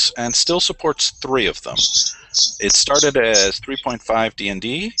 systems and still supports 3 of them. It started as 3.5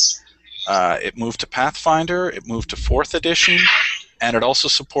 D&D. It moved to Pathfinder. It moved to 4th edition, and it also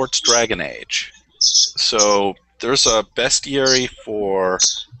supports Dragon Age. So there's a bestiary for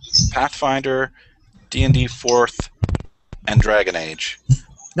Pathfinder, D&D 4th, and Dragon Age.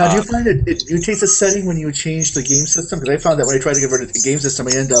 Now, do you find do you change the setting when you change the game system? Because I found that when I tried to convert the game system,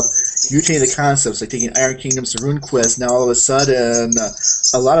 I end up mutating the concepts, like taking Iron Kingdoms to RuneQuest. Now, all of a sudden,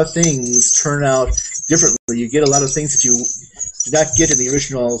 a lot of things turn out differently. You get a lot of things that you did not get in the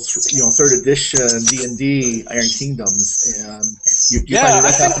original, 3rd edition D&D Iron Kingdoms. And you find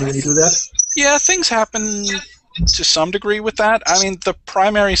that happening when you do that? Yeah, things happen to some degree with that. I mean, the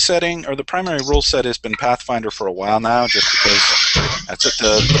primary setting or the primary rule set has been Pathfinder for a while now, just because that's what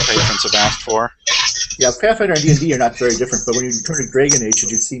the patrons have asked for. Yeah, Pathfinder and D&D are not very different, but when you turn to Dragon Age, did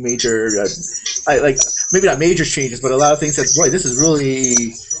you see major, maybe not major changes, but a lot of things that, boy, this is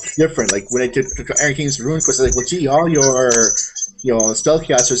really different. Like when I did Iron King's RuneQuest, I was like, well, gee, all your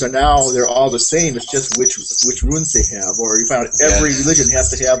spellcasters are now, they're all the same. It's just which runes they have. Or you find out every religion has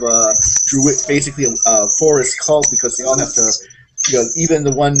to have a druid, basically a forest cult, because they all have to, even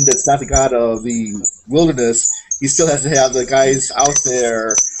the one that's not the god of the wilderness, he still has to have the guys out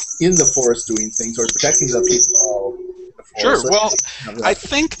there in the forest doing things or protecting the people. Sure. Well, I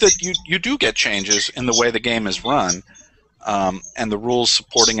think that you do get changes in the way the game is run, and the rules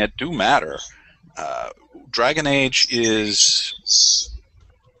supporting it do matter. Dragon Age is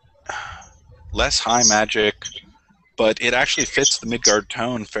less high magic, but it actually fits the Midgard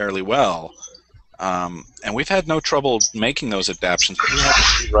tone fairly well. And we've had no trouble making those adaptations.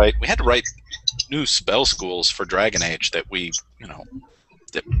 But we had to write new spell schools for Dragon Age that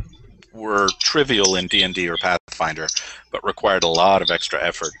that were trivial in D&D or Pathfinder, but required a lot of extra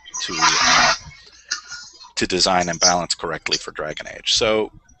effort to design and balance correctly for Dragon Age.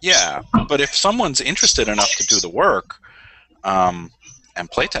 So yeah, but if someone's interested enough to do the work and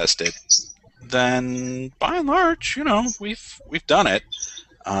playtest it, then by and large, we've done it.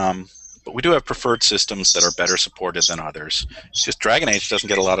 But we do have preferred systems that are better supported than others. It's just Dragon Age doesn't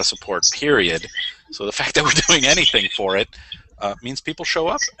get a lot of support, period. So the fact that we're doing anything for it means people show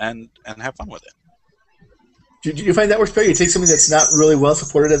up and have fun with it. Do you find that works better? You take something that's not really well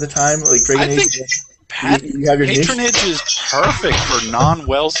supported at the time, like Dragon Age. You have your Patronage is perfect for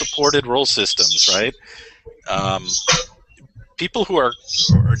non-well supported role systems, right? People who are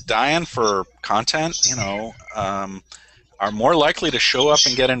dying for content, are more likely to show up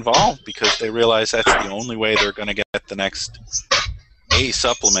and get involved because they realize that's the only way they're going to get the next A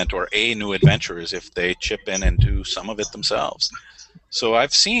supplement or a new adventure is if they chip in and do some of it themselves. So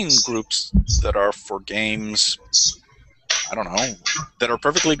I've seen groups that are for games, I don't know, that are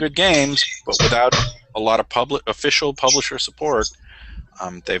perfectly good games, but without a lot of official publisher support.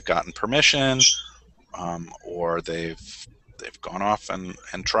 They've gotten permission, or they've gone off and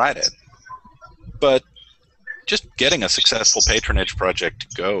tried it. But just getting a successful patronage project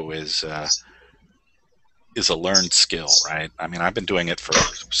to go is a learned skill, right? I mean, I've been doing it for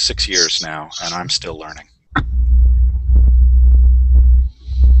 6 years now, and I'm still learning.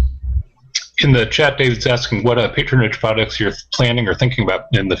 In the chat, David's asking what patronage products you're planning or thinking about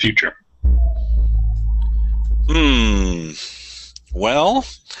in the future. Well,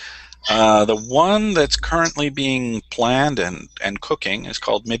 the one that's currently being planned and cooking is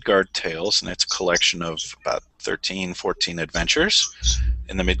called Midgard Tales, and it's a collection of about 13, 14 adventures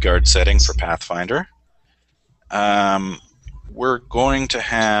in the Midgard setting for Pathfinder. We're going to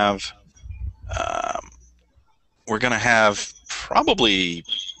have probably,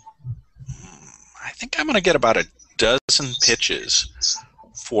 I think I'm going to get about a dozen pitches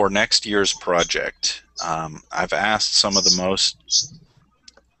for next year's project. I've asked some of the most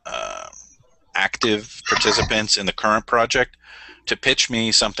active participants in the current project to pitch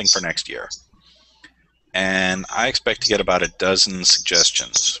me something for next year. And I expect to get about a dozen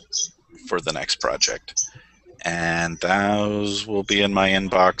suggestions for the next project. And those will be in my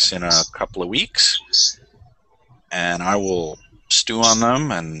inbox in a couple of weeks. And I will stew on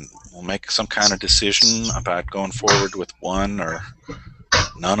them and we'll make some kind of decision about going forward with one or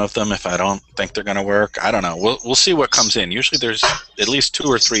none of them if I don't think they're going to work. I don't know. We'll see what comes in. Usually there's at least 2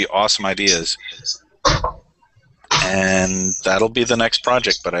 or 3 awesome ideas. And that'll be the next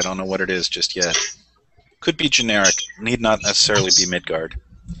project, but I don't know what it is just yet. Could be generic. Need not necessarily be Midgard.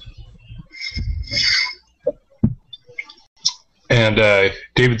 And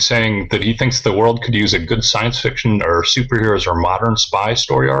David's saying that he thinks the world could use a good science fiction or superheroes or modern spy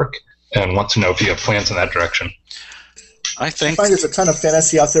story arc, and wants to know if you have plans in that direction. I find there's a ton of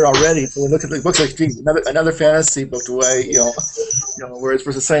fantasy out there already. So we look at the books like, geez, another fantasy book away, whereas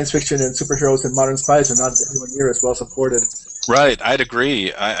versus science fiction and superheroes and modern spies are not anywhere near as well supported. Right, I'd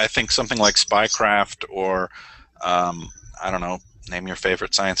agree. I think something like Spycraft or, I don't know, name your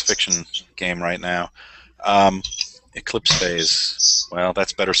favorite science fiction game right now. Eclipse Phase, well,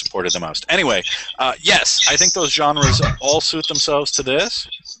 that's better supported than most. Anyway, yes, I think those genres all suit themselves to this.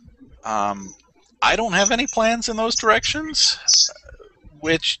 I don't have any plans in those directions,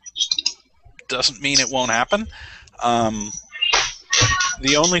 which doesn't mean it won't happen.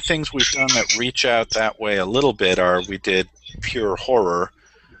 The only things we've done that reach out that way a little bit are we did pure horror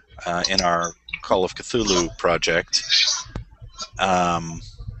in our Call of Cthulhu project.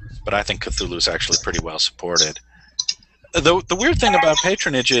 But I think Cthulhu's actually pretty well supported. The weird thing about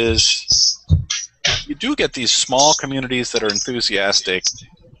patronage is you do get these small communities that are enthusiastic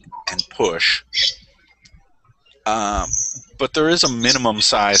and push, but there is a minimum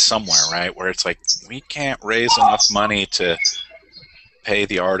size somewhere, right, where it's like we can't raise enough money to pay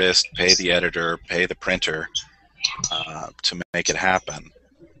the artist, pay the editor, pay the printer to make it happen.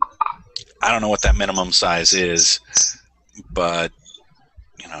 I don't know what that minimum size is, but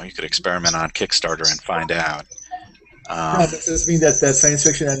you could experiment on Kickstarter and find out. Does this mean that science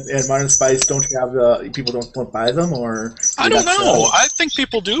fiction and modern spies don't have people don't buy them, or I don't know. I think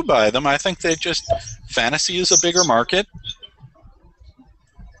people do buy them. I think fantasy is a bigger market.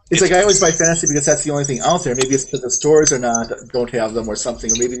 It's like I always buy fantasy because that's the only thing out there. Maybe it's because the stores don't have them or something,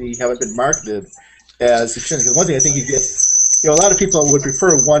 or maybe they haven't been marketed as fiction. Because one thing I think you get, a lot of people would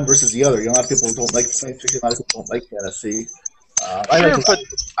prefer one versus the other. A lot of people don't like science fiction. A lot of people don't like fantasy.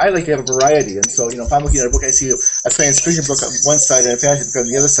 I like to have a variety, and so if I'm looking at a book, I see a science fiction book on one side and a fantasy book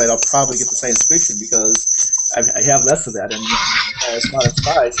on the other side, I'll probably get the science fiction because I have less of that, and as modern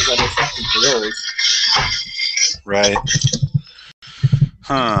spies, so there's something for those. Right.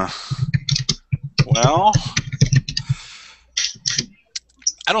 Huh. Well,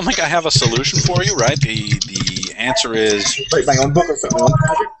 I don't think I have a solution for you, right? The answer is write my own book or something.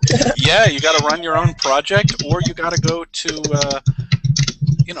 Yeah, you got to run your own project, or you got to go to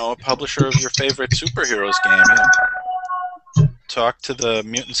a publisher of your favorite superheroes game. Talk to the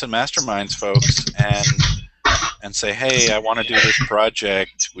Mutants and Masterminds folks and say, hey, I want to do this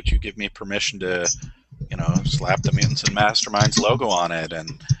project. Would you give me permission to you know, slap the Mutants and Masterminds logo on it, and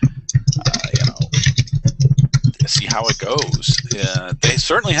you know, see how it goes. They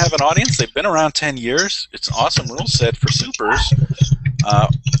certainly have an audience. They've been around 10 years. It's an awesome rule set for supers.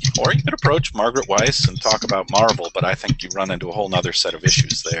 Or you could approach Margaret Weiss and talk about Marvel, but I think you run into a whole nother set of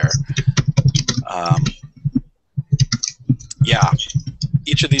issues there. Yeah,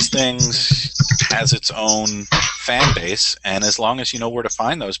 each of these things has its own fan base, and as long as you know where to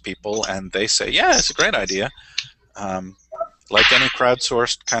find those people and they say, yeah, it's a great idea, like any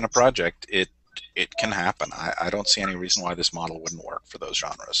crowdsourced kind of project, it can happen. I don't see any reason why this model wouldn't work for those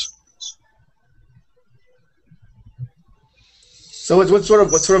genres. So what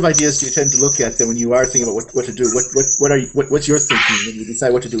sort of ideas do you tend to look at then when you are thinking about what to do? What's your thinking when you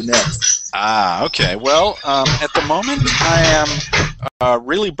decide what to do next? Okay. Well, at the moment I am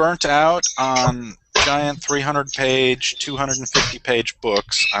really burnt out on giant 300-page, 250-page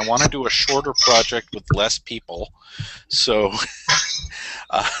books. I want to do a shorter project with less people. So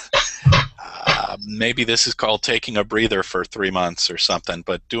maybe this is called taking a breather for 3 months or something,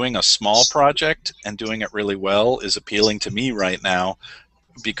 but doing a small project and doing it really well is appealing to me right now,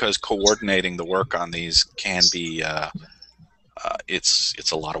 because coordinating the work on these can be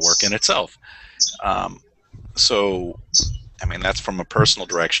it's a lot of work in itself. So I mean, that's from a personal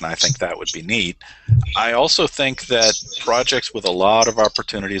direction. I think that would be neat. I also think that projects with a lot of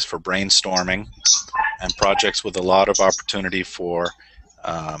opportunities for brainstorming and projects with a lot of opportunity for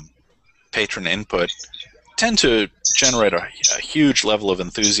patron input tend to generate a huge level of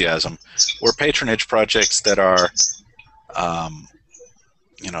enthusiasm, where patronage projects that are,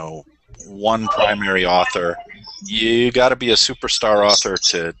 you know, one primary author, you got to be a superstar author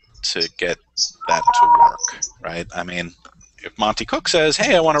to get that to work, right? I mean, if Monty Cook says,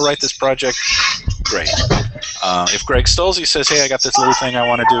 hey, I want to write this project, great. If Greg Stolze says, hey, I got this little thing I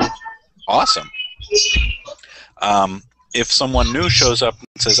want to do, awesome. If someone new shows up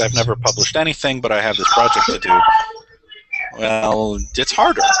and says, I've never published anything, but I have this project to do, well, it's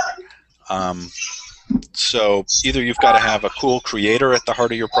harder. So either you've got to have a cool creator at the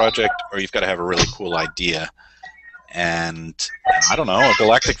heart of your project, or you've got to have a really cool idea. And I don't know, a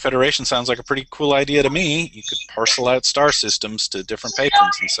Galactic Federation sounds like a pretty cool idea to me. You could parcel out star systems to different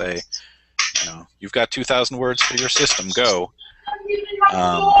patrons and say, you know, you've got 2,000 words for your system, go.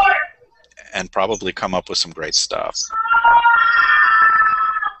 And probably come up with some great stuff.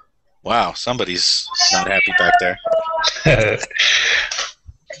 Wow, somebody's not happy back there.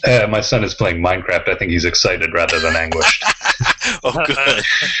 My son is playing Minecraft. I think he's excited rather than anguished. Oh, good.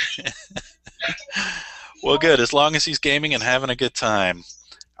 Well, good. As long as he's gaming and having a good time.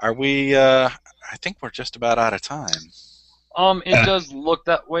 Are we, I think we're just about out of time. It does look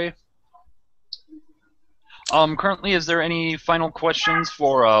that way. Currently, is there any final questions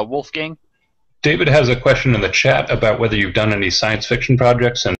for Wolfgang? David has a question in the chat about whether you've done any science fiction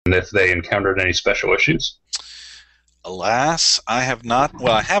projects and if they encountered any special issues. Alas, I have not.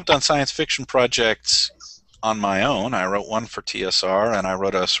 Well, I have done science fiction projects on my own. I wrote one for TSR, and I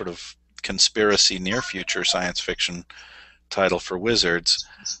wrote a sort of conspiracy near-future science fiction title for Wizards.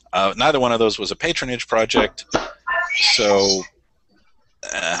 Neither one of those was a patronage project, so...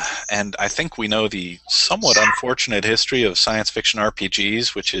 and I think we know the somewhat unfortunate history of science fiction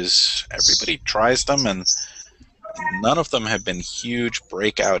RPGs, which is everybody tries them, and none of them have been huge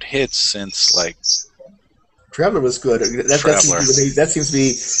breakout hits since, like... Traveler was good. That seems to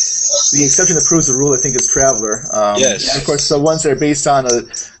be the exception that proves the rule. I think is Traveler. Yes. And of course, the ones that are based on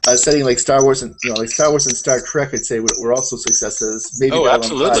a setting like Star Wars and like Star Wars and Star Trek, I'd say were also successes. Maybe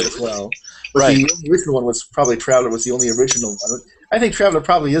absolutely as well. But right. The original one was probably Traveler was the only original one. I think Traveler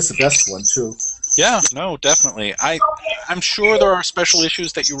probably is the best one too. Yeah, no, definitely. I'm sure there are special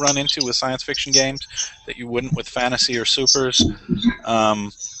issues that you run into with science fiction games that you wouldn't with fantasy or supers.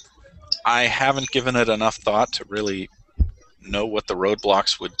 I haven't given it enough thought to really know what the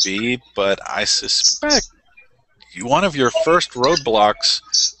roadblocks would be, but I suspect one of your first roadblocks,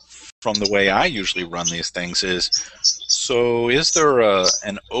 from the way I usually run these things, is, so is there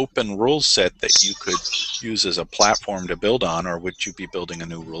an open rule set that you could use as a platform to build on, or would you be building a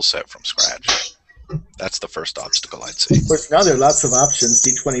new rule set from scratch? That's the first obstacle I'd see. Of course, now there are lots of options: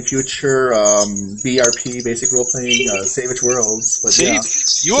 D20 Future, BRP, Basic Role Playing, Savage Worlds. But see, yeah,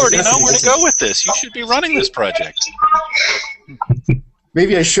 you already know where to go with this. You should be running this project.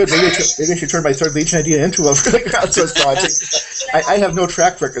 Maybe I should. Maybe I should turn my Third Legion idea into a crowdsourced project. I have no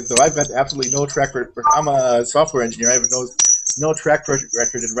track record, though. I've got absolutely no track record. I'm a software engineer. I have no track record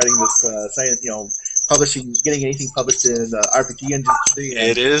in writing this science, publishing, getting anything published in the RPG industry.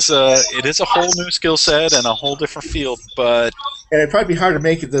 It is a whole new skill set and a whole different field, but And it'd probably be hard to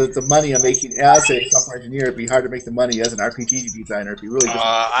make the money I'm making as a software engineer. It'd be hard to make the money as an RPG designer. It'd be really difficult.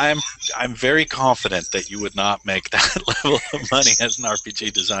 I'm very confident that you would not make that level of money as an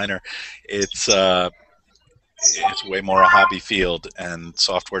RPG designer. It's way more a hobby field, and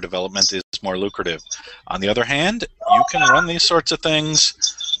software development is more lucrative. On the other hand, you can run these sorts of things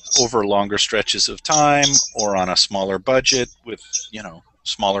over longer stretches of time or on a smaller budget with, you know,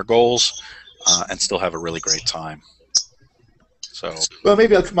 smaller goals, and still have a really great time. So, well,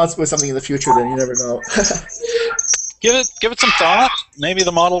 maybe I'll come up with something in the future. Then you never know. give it some thought. Maybe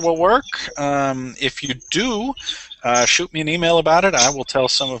the model will work. If you do, shoot me an email about it. I will tell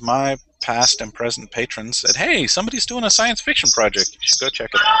some of my past and present patrons that, hey, somebody's doing a science fiction project. You should go check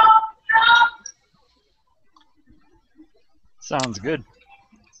it out. Sounds good.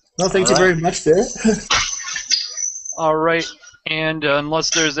 No, thank you very much, there. All right. And unless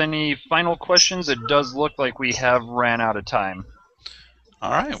there's any final questions, it does look like we have ran out of time.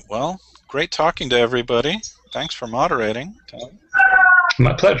 All right. Well, great talking to everybody. Thanks for moderating, Tom.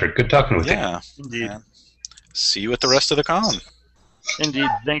 My pleasure. Good talking with you. Yeah. Indeed. And see you at the rest of the con. Indeed.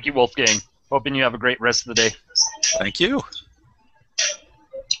 Thank you, Wolfgang. Hoping you have a great rest of the day. Thank you.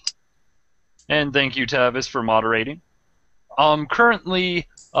 And thank you, Tavis, for moderating. Currently,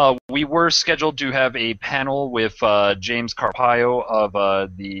 we were scheduled to have a panel with James Carpio of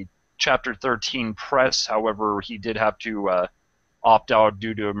the Chapter 13 Press. However, he did have to opt out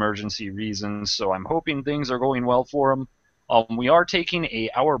due to emergency reasons, so I'm hoping things are going well for him. We are taking an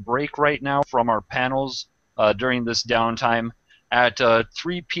hour break right now from our panels during this downtime. At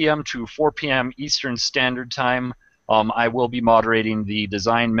 3 p.m. to 4 p.m. Eastern Standard Time, I will be moderating the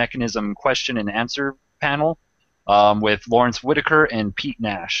Design Mechanism Question and Answer panel with Lawrence Whitaker and Pete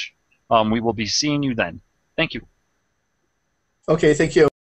Nash. We will be seeing you then. Thank you. Okay, thank you.